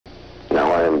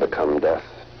I am become death,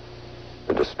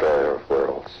 the destroyer of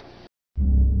worlds.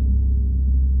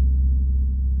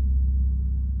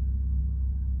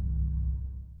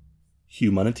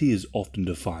 Humanity is often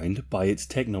defined by its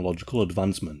technological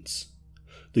advancements.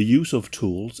 The use of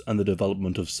tools and the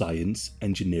development of science,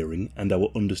 engineering, and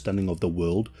our understanding of the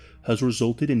world has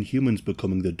resulted in humans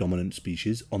becoming the dominant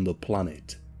species on the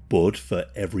planet. But for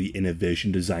every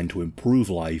innovation designed to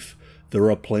improve life, there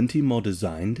are plenty more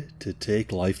designed to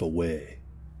take life away.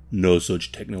 No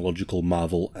such technological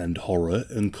marvel and horror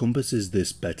encompasses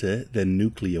this better than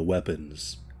nuclear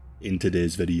weapons. In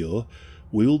today's video,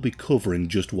 we will be covering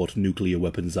just what nuclear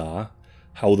weapons are,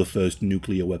 how the first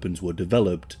nuclear weapons were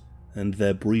developed, and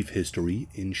their brief history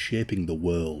in shaping the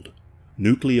world.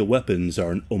 Nuclear weapons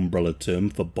are an umbrella term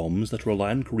for bombs that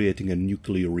rely on creating a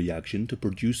nuclear reaction to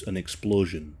produce an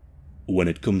explosion. When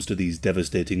it comes to these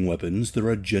devastating weapons, there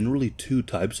are generally two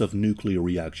types of nuclear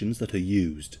reactions that are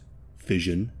used: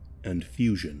 fission and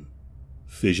fusion.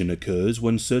 Fission occurs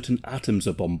when certain atoms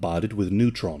are bombarded with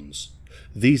neutrons.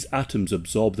 These atoms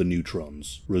absorb the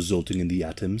neutrons, resulting in the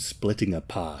atom splitting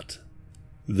apart.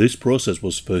 This process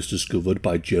was first discovered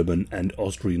by German and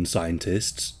Austrian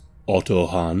scientists Otto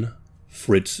Hahn,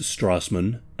 Fritz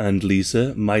Strassmann, and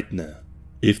Lise Meitner.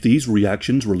 If these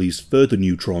reactions release further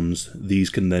neutrons, these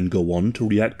can then go on to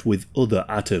react with other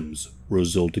atoms,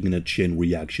 resulting in a chain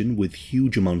reaction with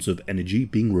huge amounts of energy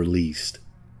being released.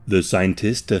 The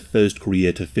scientist to first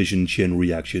create a fission chain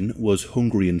reaction was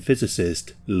Hungarian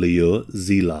physicist Leo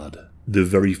Szilard. The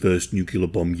very first nuclear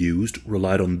bomb used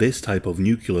relied on this type of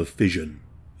nuclear fission.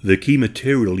 The key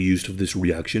material used for this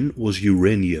reaction was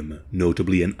uranium,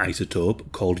 notably an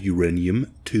isotope called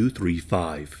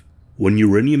uranium-235. When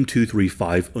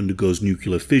uranium-235 undergoes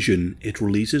nuclear fission, it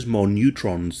releases more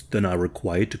neutrons than are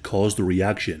required to cause the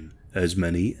reaction, as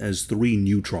many as 3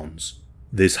 neutrons.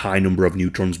 This high number of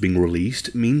neutrons being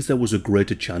released means there was a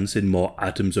greater chance in more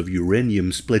atoms of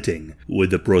uranium splitting,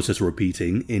 with the process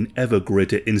repeating in ever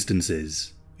greater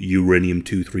instances.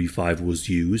 Uranium-235 was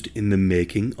used in the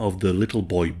making of the Little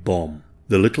Boy bomb.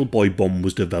 The Little Boy bomb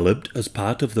was developed as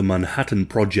part of the Manhattan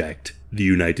Project, the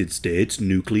United States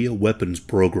nuclear weapons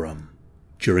program.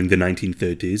 During the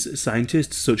 1930s,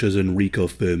 scientists such as Enrico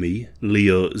Fermi,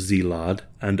 Leo Szilard,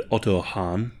 and Otto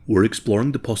Hahn were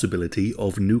exploring the possibility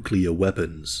of nuclear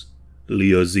weapons.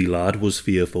 Leo Szilard was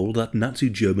fearful that Nazi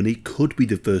Germany could be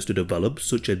the first to develop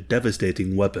such a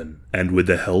devastating weapon, and with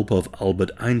the help of Albert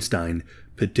Einstein,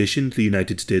 petitioned the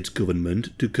United States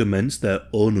government to commence their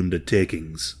own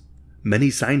undertakings.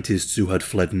 Many scientists who had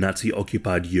fled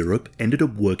Nazi-occupied Europe ended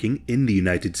up working in the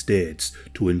United States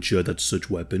to ensure that such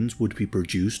weapons would be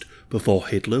produced before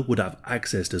Hitler would have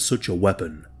access to such a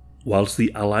weapon. Whilst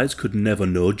the Allies could never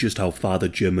know just how far the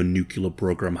German nuclear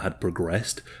program had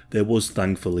progressed, there was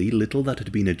thankfully little that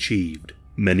had been achieved.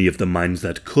 Many of the minds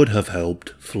that could have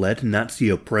helped fled Nazi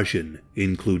oppression,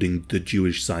 including the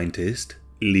Jewish scientist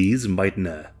Lise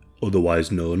Meitner,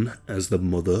 otherwise known as the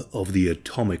mother of the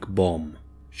atomic bomb.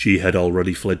 She had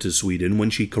already fled to Sweden when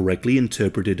she correctly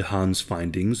interpreted Hahn's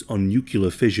findings on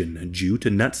nuclear fission due to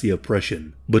Nazi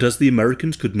oppression, but as the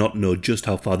Americans could not know just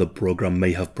how far the program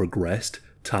may have progressed,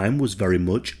 time was very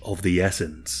much of the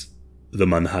essence. The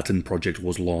Manhattan Project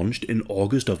was launched in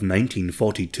August of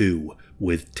 1942,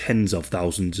 with tens of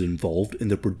thousands involved in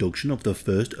the production of the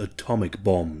first atomic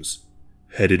bombs.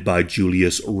 Headed by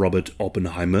Julius Robert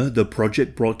Oppenheimer, the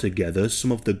project brought together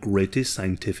some of the greatest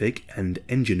scientific and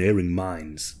engineering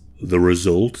minds. The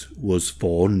result was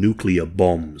 4 nuclear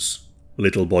bombs.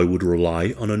 Little Boy would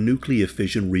rely on a nuclear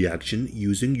fission reaction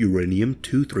using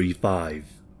uranium-235.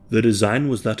 The design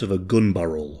was that of a gun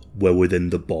barrel, where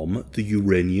within the bomb the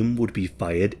uranium would be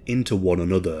fired into one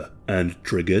another and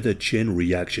trigger the chain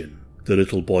reaction. The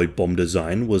Little Boy bomb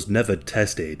design was never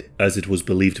tested, as it was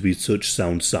believed to be such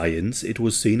sound science it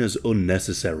was seen as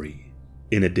unnecessary.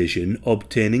 In addition,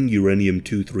 obtaining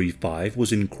uranium-235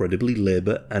 was incredibly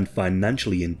labour and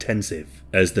financially intensive,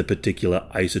 as the particular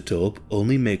isotope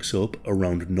only makes up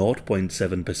around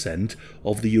 0.7%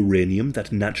 of the uranium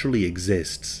that naturally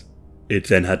exists. It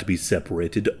then had to be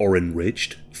separated or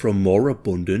enriched from more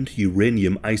abundant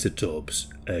uranium isotopes,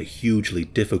 a hugely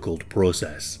difficult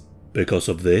process. Because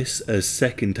of this, a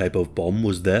second type of bomb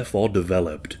was therefore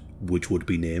developed, which would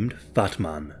be named Fat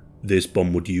Man. This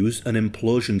bomb would use an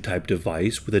implosion-type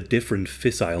device with a different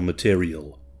fissile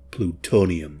material,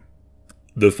 plutonium.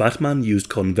 The Fat Man used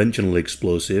conventional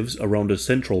explosives around a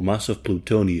central mass of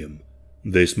plutonium.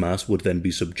 This mass would then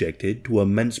be subjected to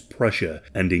immense pressure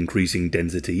and increasing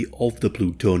density of the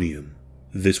plutonium.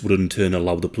 This would in turn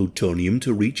allow the plutonium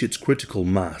to reach its critical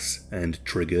mass and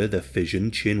trigger the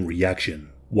fission chain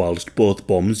reaction. Whilst both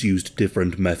bombs used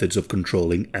different methods of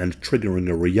controlling and triggering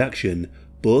a reaction,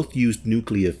 both used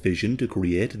nuclear fission to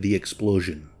create the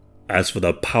explosion. As for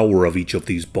the power of each of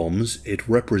these bombs, it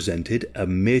represented a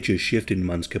major shift in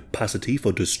man's capacity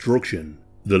for destruction.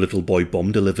 The Little Boy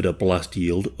bomb delivered a blast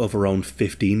yield of around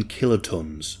 15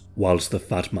 kilotons, whilst the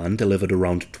Fat Man delivered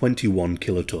around 21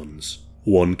 kilotons.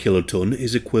 1 kiloton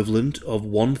is equivalent of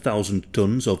 1,000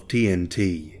 tons of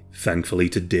TNT. Thankfully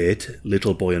to date,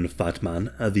 Little Boy and Fat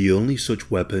Man are the only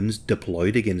such weapons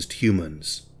deployed against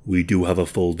humans. We do have a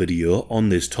full video on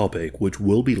this topic which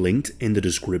will be linked in the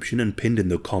description and pinned in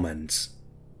the comments.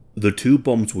 The two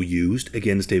bombs were used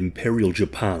against Imperial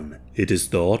Japan. It is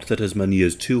thought that as many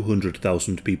as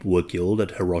 200,000 people were killed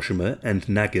at Hiroshima and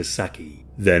Nagasaki.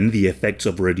 Then the effects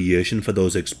of radiation for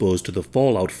those exposed to the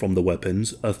fallout from the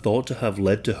weapons are thought to have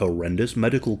led to horrendous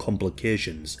medical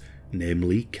complications,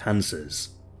 namely cancers.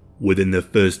 Within the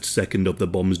first second of the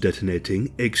bombs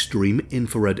detonating, extreme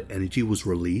infrared energy was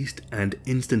released and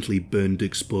instantly burned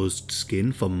exposed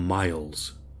skin for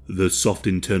miles. The soft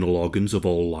internal organs of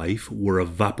all life were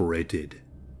evaporated.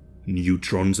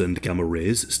 Neutrons and gamma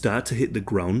rays start to hit the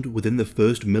ground within the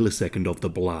first millisecond of the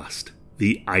blast,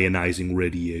 the ionizing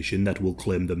radiation that will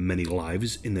claim the many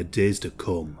lives in the days to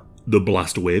come. The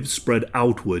blast waves spread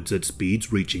outwards at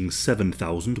speeds reaching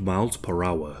 7,000 miles per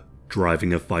hour.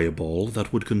 Driving a fireball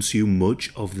that would consume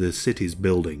much of the city's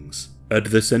buildings.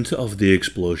 At the center of the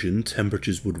explosion,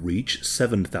 temperatures would reach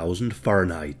 7,000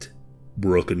 Fahrenheit.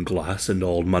 Broken glass and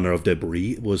all manner of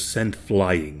debris was sent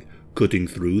flying, cutting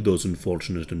through those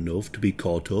unfortunate enough to be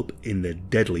caught up in the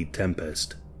deadly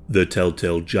tempest. The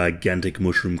telltale gigantic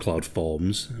mushroom cloud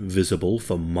forms, visible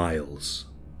for miles.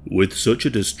 With such a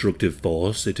destructive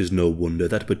force, it is no wonder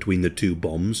that between the two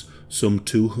bombs, some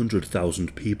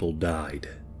 200,000 people died.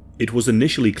 It was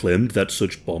initially claimed that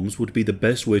such bombs would be the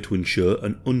best way to ensure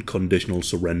an unconditional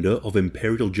surrender of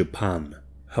Imperial Japan.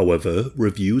 However,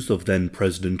 reviews of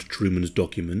then-President Truman's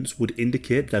documents would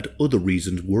indicate that other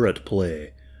reasons were at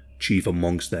play. Chief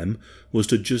amongst them was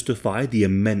to justify the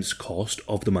immense cost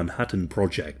of the Manhattan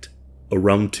Project.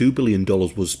 Around $2 billion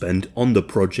was spent on the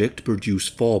project to produce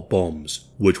 4 bombs,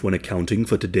 which when accounting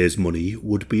for today's money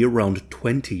would be around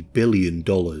 $20 billion.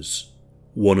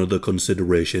 One other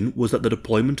consideration was that the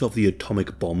deployment of the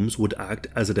atomic bombs would act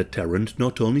as a deterrent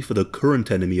not only for the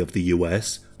current enemy of the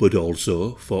US, but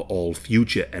also for all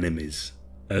future enemies.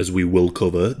 As we will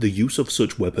cover, the use of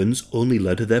such weapons only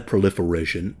led to their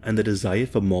proliferation and the desire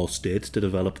for more states to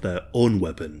develop their own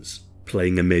weapons,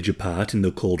 playing a major part in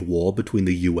the Cold War between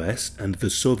the US and the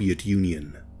Soviet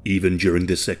Union. Even during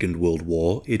the Second World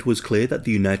War, it was clear that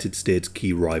the United States'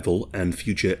 key rival and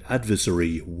future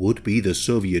adversary would be the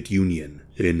Soviet Union.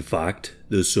 In fact,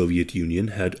 the Soviet Union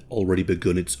had already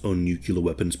begun its own nuclear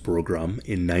weapons program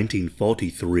in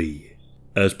 1943.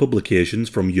 As publications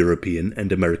from European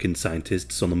and American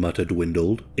scientists on the matter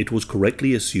dwindled, it was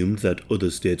correctly assumed that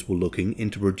other states were looking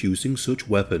into producing such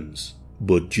weapons.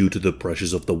 But due to the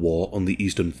pressures of the war on the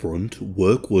Eastern Front,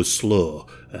 work was slow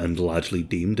and largely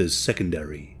deemed as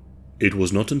secondary. It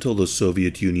was not until the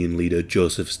Soviet Union leader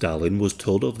Joseph Stalin was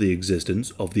told of the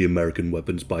existence of the American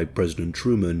weapons by President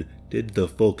Truman did the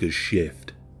focus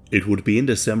shift. It would be in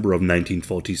December of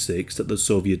 1946 that the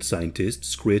Soviet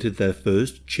scientists created their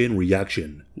first chain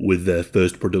reaction, with their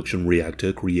first production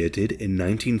reactor created in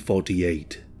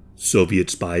 1948. Soviet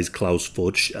spies Klaus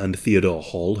Fuchs and Theodore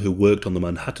Hall, who worked on the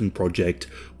Manhattan Project,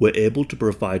 were able to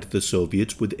provide the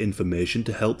Soviets with information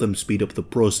to help them speed up the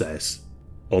process.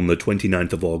 On the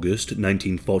 29th of August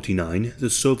 1949, the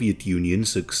Soviet Union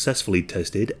successfully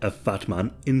tested a Fat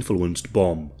Man-influenced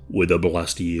bomb, with a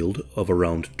blast yield of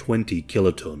around 20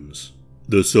 kilotons.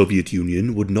 The Soviet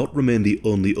Union would not remain the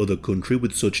only other country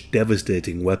with such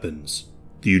devastating weapons.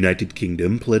 The United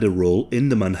Kingdom played a role in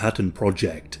the Manhattan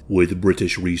Project, with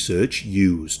British research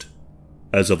used.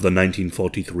 As of the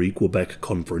 1943 Quebec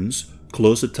Conference,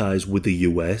 closer ties with the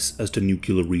US as to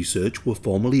nuclear research were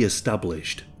formally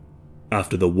established.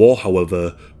 After the war,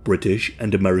 however, British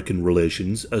and American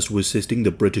relations as to assisting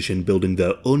the British in building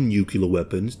their own nuclear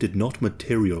weapons did not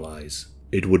materialize.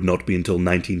 It would not be until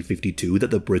 1952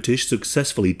 that the British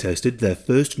successfully tested their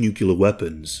first nuclear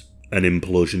weapons, an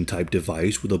implosion-type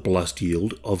device with a blast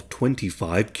yield of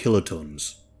 25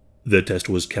 kilotons. The test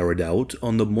was carried out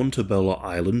on the Montebello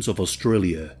Islands of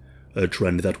Australia, a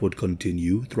trend that would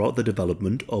continue throughout the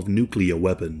development of nuclear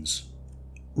weapons.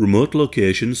 Remote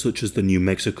locations such as the New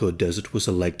Mexico desert were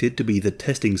selected to be the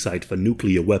testing site for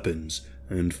nuclear weapons,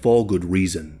 and for good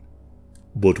reason.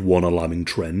 But one alarming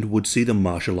trend would see the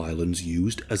Marshall Islands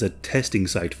used as a testing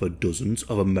site for dozens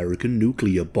of American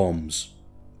nuclear bombs.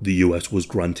 The US was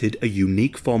granted a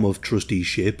unique form of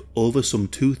trusteeship over some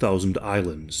 2,000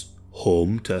 islands,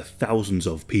 home to thousands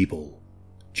of people.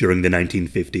 During the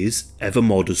 1950s, ever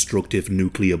more destructive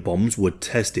nuclear bombs were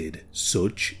tested,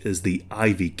 such as the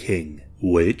Ivy King,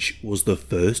 which was the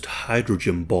first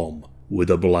hydrogen bomb with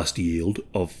a blast yield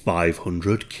of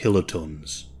 500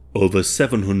 kilotons. Over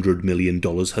 $700 million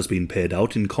has been paid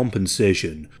out in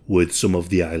compensation, with some of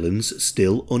the islands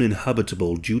still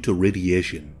uninhabitable due to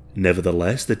radiation.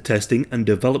 Nevertheless, the testing and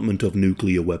development of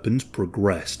nuclear weapons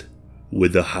progressed,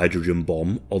 with the hydrogen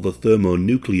bomb or the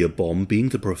thermonuclear bomb being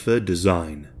the preferred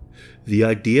design. The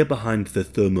idea behind the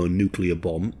thermonuclear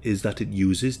bomb is that it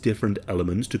uses different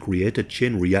elements to create a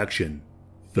chain reaction.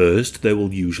 First, there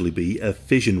will usually be a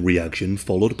fission reaction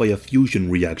followed by a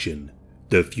fusion reaction.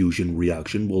 The fusion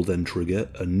reaction will then trigger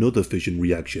another fission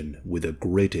reaction with a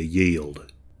greater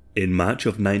yield. In March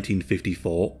of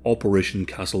 1954, Operation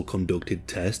Castle conducted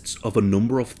tests of a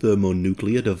number of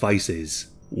thermonuclear devices,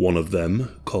 one of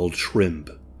them called Shrimp.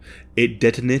 It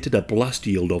detonated a blast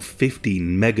yield of 15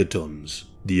 megatons,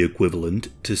 the equivalent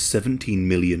to 17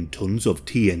 million tons of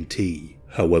TNT.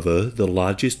 However, the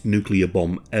largest nuclear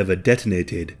bomb ever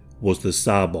detonated was the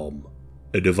Tsar bomb,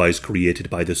 a device created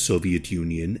by the Soviet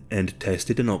Union and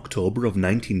tested in October of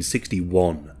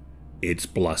 1961. Its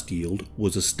blast yield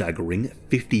was a staggering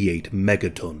 58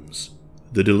 megatons.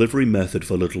 The delivery method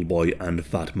for Little Boy and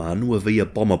Fat Man were via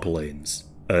bomber planes,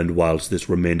 and whilst this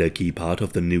remained a key part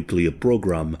of the nuclear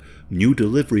program, new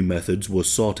delivery methods were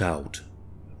sought out.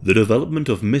 The development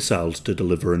of missiles to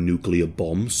deliver a nuclear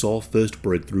bomb saw first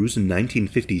breakthroughs in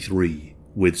 1953,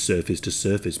 with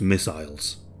surface-to-surface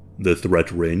missiles. The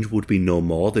threat range would be no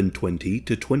more than 20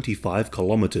 to 25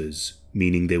 kilometers,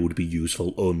 meaning they would be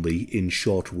useful only in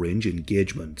short-range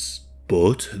engagements.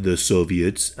 But the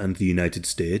Soviets and the United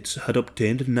States had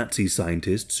obtained Nazi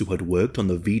scientists who had worked on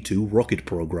the V-2 rocket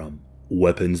program,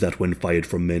 weapons that when fired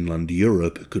from mainland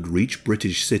Europe could reach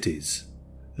British cities.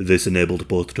 This enabled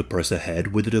both to press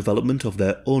ahead with the development of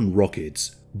their own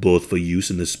rockets, both for use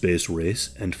in the space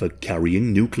race and for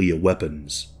carrying nuclear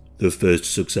weapons. The first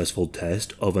successful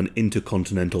test of an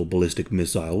intercontinental ballistic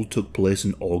missile took place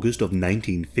in August of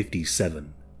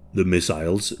 1957. The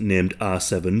missiles, named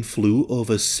R-7, flew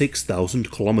over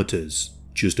 6,000 kilometers,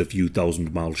 just a few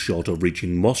thousand miles short of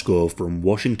reaching Moscow from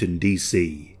Washington,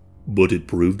 D.C. But it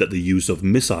proved that the use of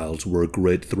missiles were a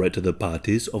great threat to the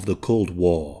parties of the Cold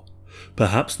War.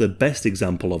 Perhaps the best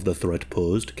example of the threat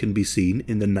posed can be seen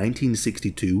in the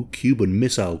 1962 Cuban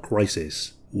Missile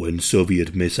Crisis, when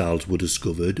Soviet missiles were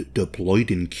discovered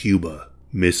deployed in Cuba.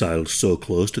 Missiles so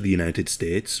close to the United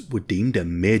States were deemed a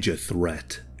major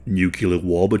threat. Nuclear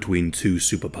war between two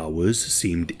superpowers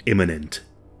seemed imminent.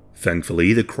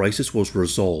 Thankfully, the crisis was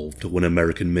resolved when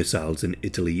American missiles in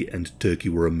Italy and Turkey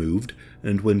were removed,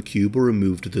 and when Cuba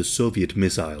removed the Soviet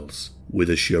missiles, with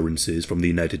assurances from the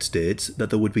United States that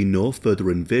there would be no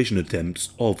further invasion attempts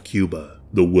of Cuba.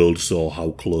 The world saw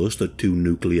how close the two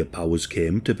nuclear powers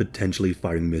came to potentially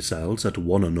firing missiles at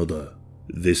one another.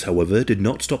 This, however, did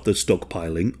not stop the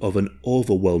stockpiling of an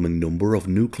overwhelming number of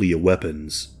nuclear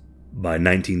weapons. By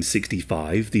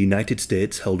 1965, the United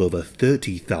States held over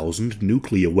 30,000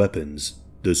 nuclear weapons,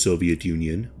 the Soviet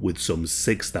Union with some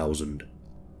 6,000.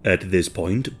 At this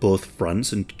point, both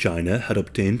France and China had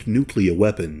obtained nuclear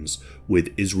weapons,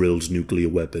 with Israel's nuclear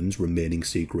weapons remaining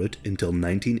secret until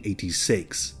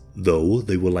 1986, though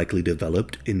they were likely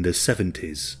developed in the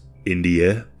 70s.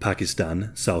 India,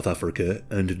 Pakistan, South Africa,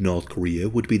 and North Korea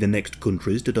would be the next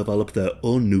countries to develop their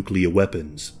own nuclear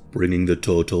weapons, bringing the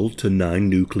total to 9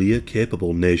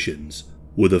 nuclear-capable nations,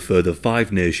 with a further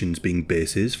 5 nations being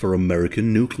bases for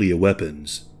American nuclear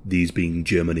weapons, these being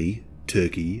Germany,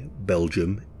 Turkey,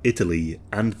 Belgium, Italy,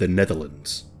 and the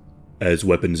Netherlands. As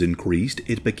weapons increased,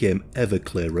 it became ever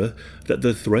clearer that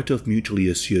the threat of mutually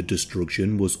assured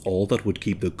destruction was all that would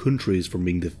keep the countries from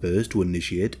being the first to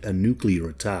initiate a nuclear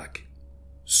attack.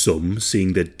 Some,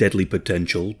 seeing the deadly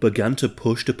potential, began to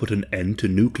push to put an end to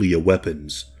nuclear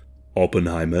weapons.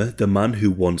 Oppenheimer, the man who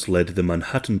once led the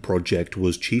Manhattan Project,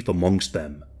 was chief amongst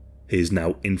them, his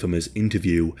now infamous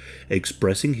interview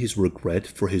expressing his regret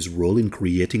for his role in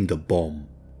creating the bomb.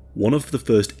 One of the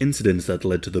first incidents that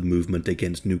led to the movement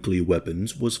against nuclear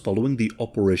weapons was following the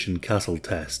Operation Castle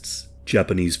tests.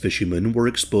 Japanese fishermen were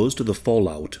exposed to the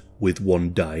fallout, with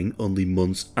one dying only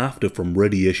months after from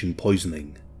radiation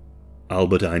poisoning.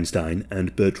 Albert Einstein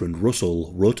and Bertrand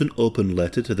Russell wrote an open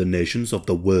letter to the nations of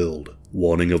the world,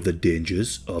 warning of the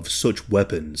dangers of such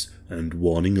weapons and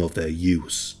warning of their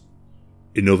use.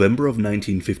 In November of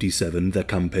 1957, the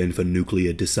Campaign for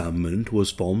Nuclear Disarmament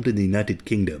was formed in the United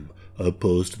Kingdom,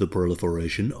 opposed to the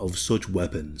proliferation of such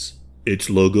weapons.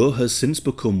 Its logo has since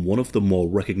become one of the more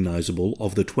recognizable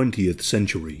of the 20th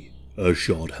century, a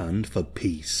shorthand for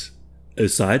peace.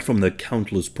 Aside from the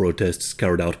countless protests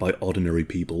carried out by ordinary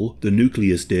people, the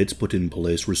nuclear states put in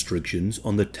place restrictions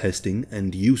on the testing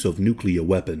and use of nuclear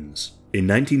weapons. In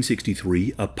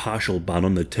 1963, a partial ban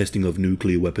on the testing of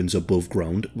nuclear weapons above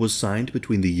ground was signed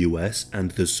between the US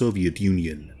and the Soviet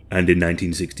Union, and in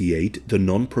 1968 the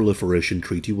Non-Proliferation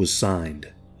Treaty was signed,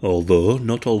 although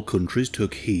not all countries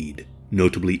took heed.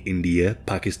 Notably India,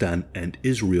 Pakistan and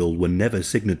Israel were never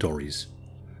signatories.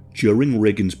 During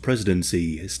Reagan's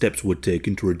presidency, steps were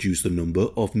taken to reduce the number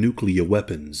of nuclear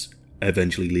weapons,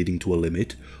 eventually leading to a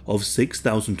limit of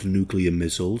 6,000 nuclear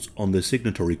missiles on the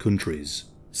signatory countries.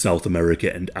 South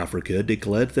America and Africa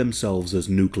declared themselves as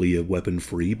nuclear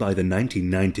weapon-free by the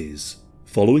 1990s.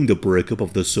 Following the breakup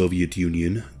of the Soviet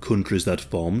Union, countries that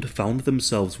formed found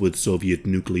themselves with Soviet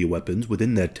nuclear weapons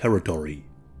within their territory.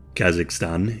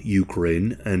 Kazakhstan,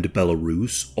 Ukraine, and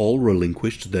Belarus all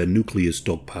relinquished their nuclear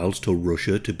stockpiles to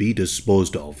Russia to be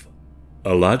disposed of.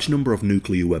 A large number of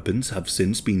nuclear weapons have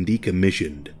since been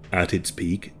decommissioned. At its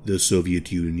peak, the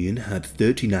Soviet Union had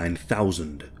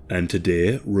 39,000, and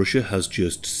today Russia has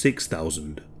just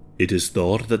 6,000. It is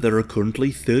thought that there are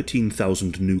currently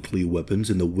 13,000 nuclear weapons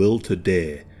in the world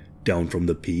today, down from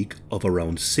the peak of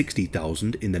around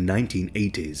 60,000 in the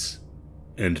 1980s.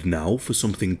 And now for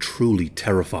something truly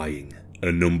terrifying.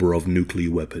 A number of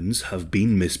nuclear weapons have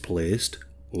been misplaced,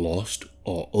 lost,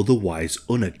 or otherwise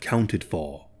unaccounted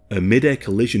for. A mid-air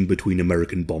collision between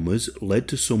American bombers led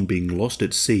to some being lost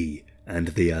at sea, and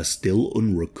they are still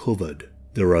unrecovered.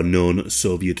 There are known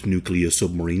Soviet nuclear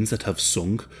submarines that have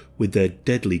sunk with their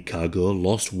deadly cargo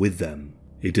lost with them.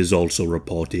 It is also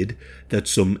reported that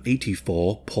some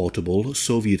 84 portable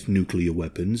Soviet nuclear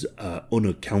weapons are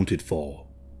unaccounted for.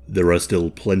 There are still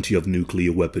plenty of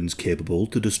nuclear weapons capable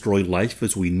to destroy life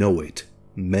as we know it,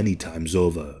 many times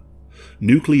over.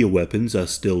 Nuclear weapons are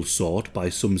still sought by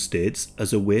some states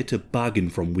as a way to bargain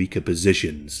from weaker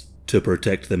positions, to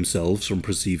protect themselves from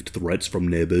perceived threats from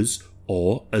neighbours,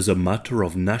 or as a matter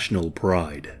of national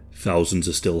pride. Thousands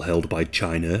are still held by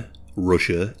China,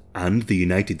 Russia, and the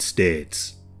United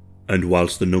States. And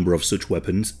whilst the number of such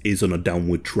weapons is on a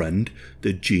downward trend,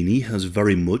 the genie has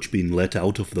very much been let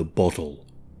out of the bottle.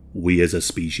 We as a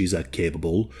species are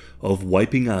capable of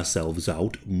wiping ourselves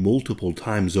out multiple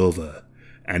times over,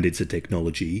 and it's a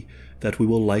technology that we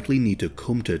will likely need to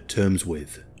come to terms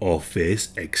with, or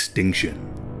face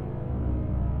extinction.